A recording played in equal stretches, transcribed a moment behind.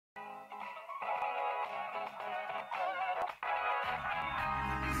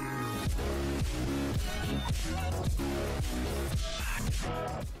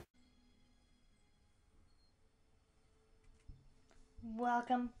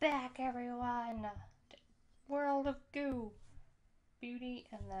Welcome back, everyone, to World of Goo, Beauty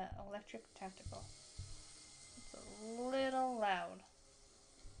and the Electric Tentacle. It's a little loud.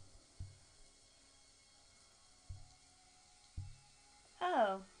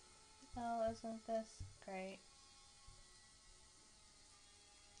 Oh, isn't this great?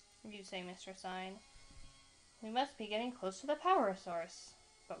 You say, Mr. Sign. We must be getting close to the power source.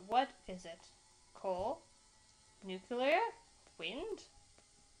 But what is it? Coal? Nuclear? Wind?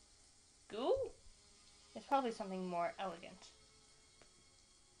 Goo? It's probably something more elegant.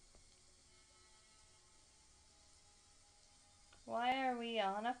 Why are we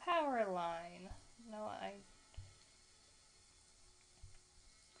on a power line? No,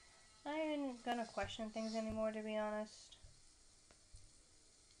 I ain't gonna question things anymore, to be honest.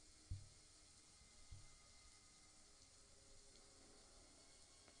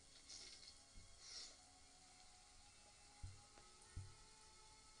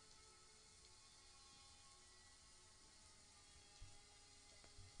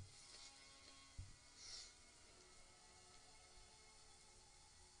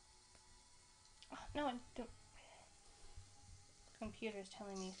 Oh, no, I don't. The computer's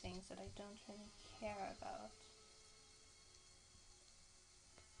telling me things that I don't really care about.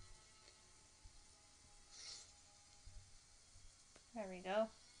 There we go.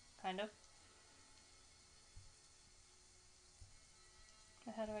 Kind of.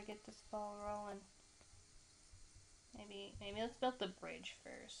 How do I get this ball rolling? Maybe let's build the bridge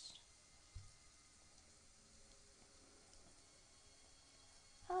first.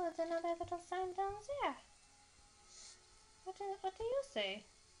 Oh, there's another little sign down there. What do you say?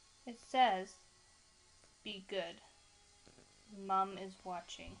 It says, "Be good. Mom is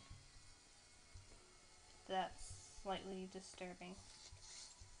watching." That's slightly disturbing,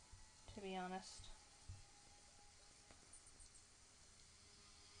 to be honest.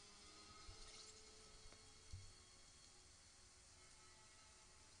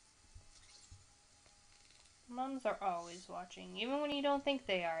 Moms are always watching. Even when you don't think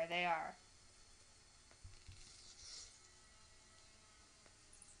they are, they are.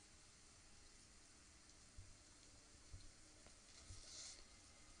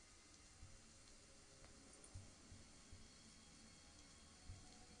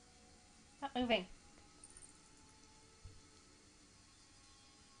 Not moving.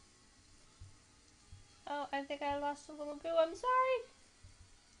 Oh, I think I lost a little goo. I'm sorry.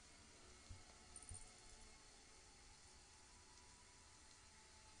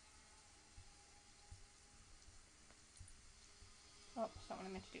 Oh, that's not what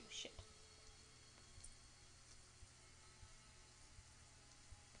I meant to do. Shit.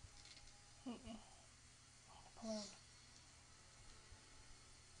 Balloon.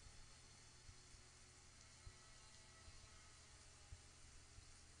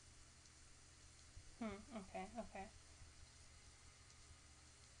 Okay.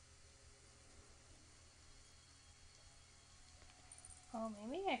 Oh,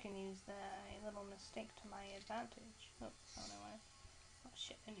 maybe I can use that little mistake to my advantage. Oh no, oh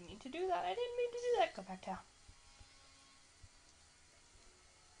shit, I didn't mean to do that. I didn't mean to do that. Go back down.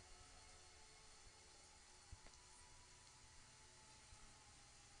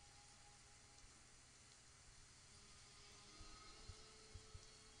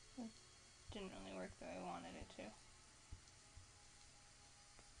 It didn't really work the way I wanted it to.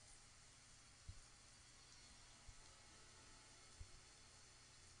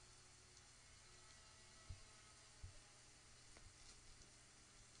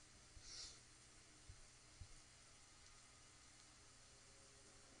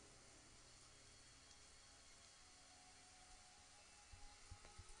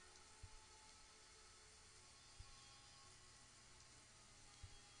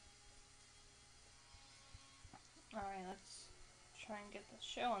 Alright, let's try and get this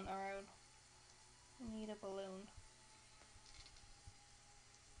show on the road. I need a balloon.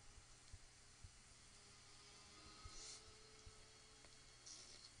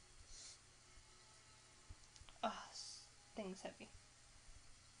 Ugh, this thing's heavy.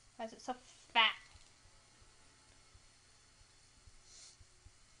 Why is it so fat?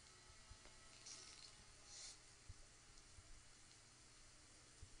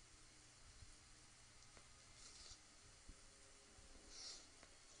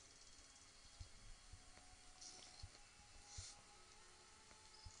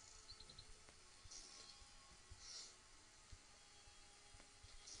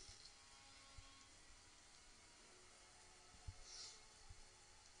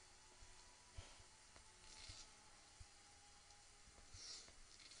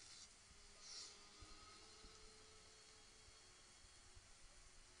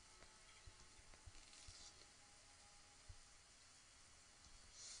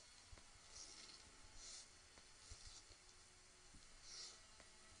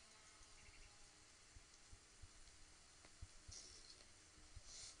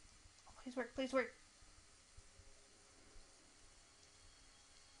 Please work, please work.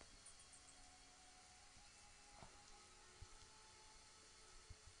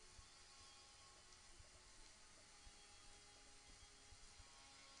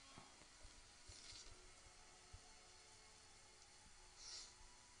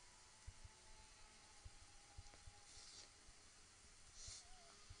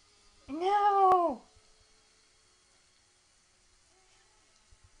 No!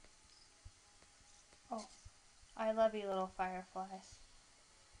 Oh, I love you, little fireflies.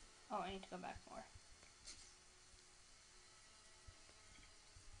 Oh, I need to go back more.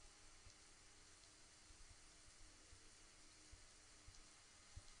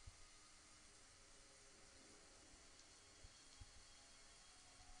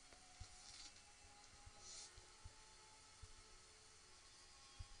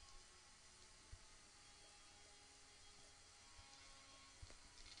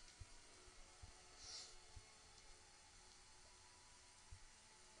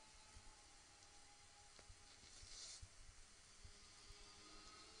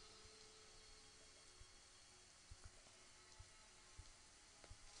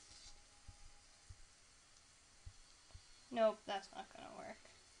 Nope, that's not gonna work.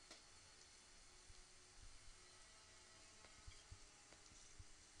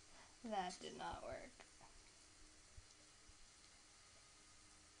 That did not work.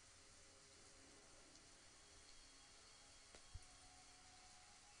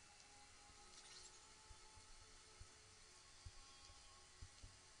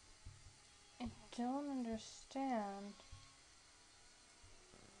 I don't understand.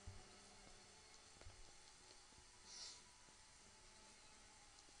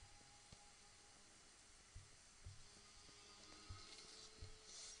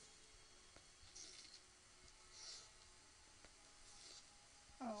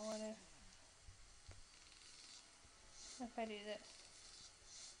 Oh, what if I do this?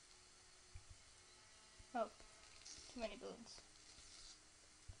 Oh, too many balloons.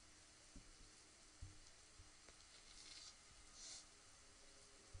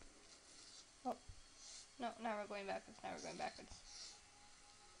 Oh, no, now we're going backwards, now we're going backwards.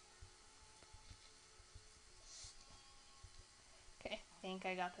 Okay, I think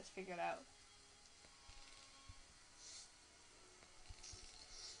I got this figured out.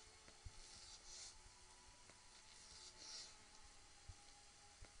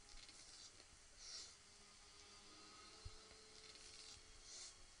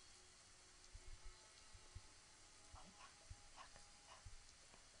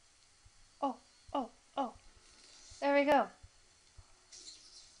 Oh, oh, oh. There we go.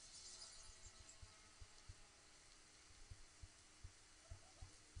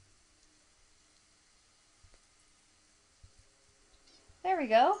 There we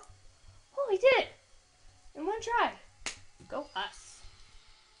go. Oh, we did it! In one try. Go us.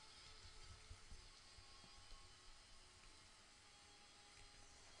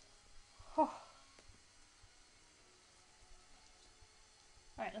 Oh.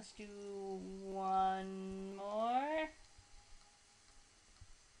 Alright, let's do one more.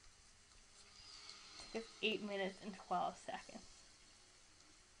 It's 8 minutes and 12 seconds.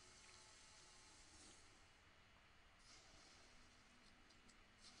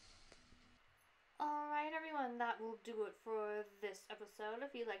 Alright everyone, that will do it for this episode.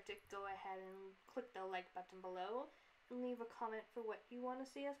 If you'd like to go ahead and click the like button below and leave a comment for what you want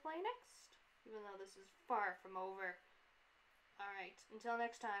to see us play next, even though this is far from over. Alright, until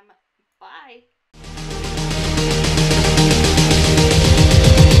next time, bye!